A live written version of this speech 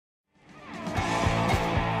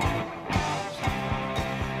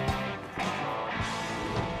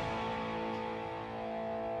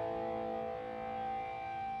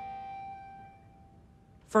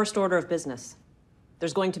First order of business.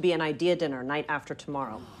 There's going to be an idea dinner night after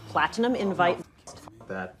tomorrow. Platinum invite. F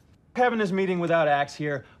that. Having this meeting without Axe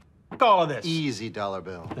here. F all of this. Easy, Dollar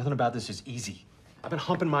Bill. Nothing about this is easy. I've been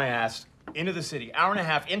humping my ass into the city, hour and a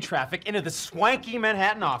half in traffic, into the swanky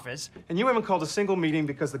Manhattan office, and you haven't called a single meeting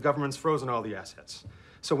because the government's frozen all the assets.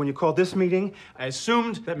 So when you called this meeting, I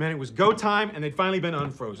assumed that meant it was go time and they'd finally been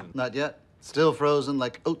unfrozen. Not yet. Still frozen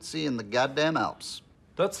like Otzi in the goddamn Alps.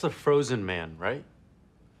 That's the frozen man, right?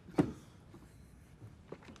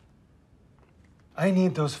 I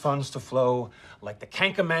need those funds to flow like the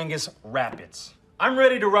Kankamangas Rapids. I'm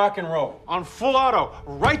ready to rock and roll on full auto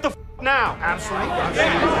right the now. Absolutely.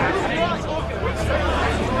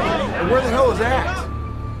 And where the hell is Axe?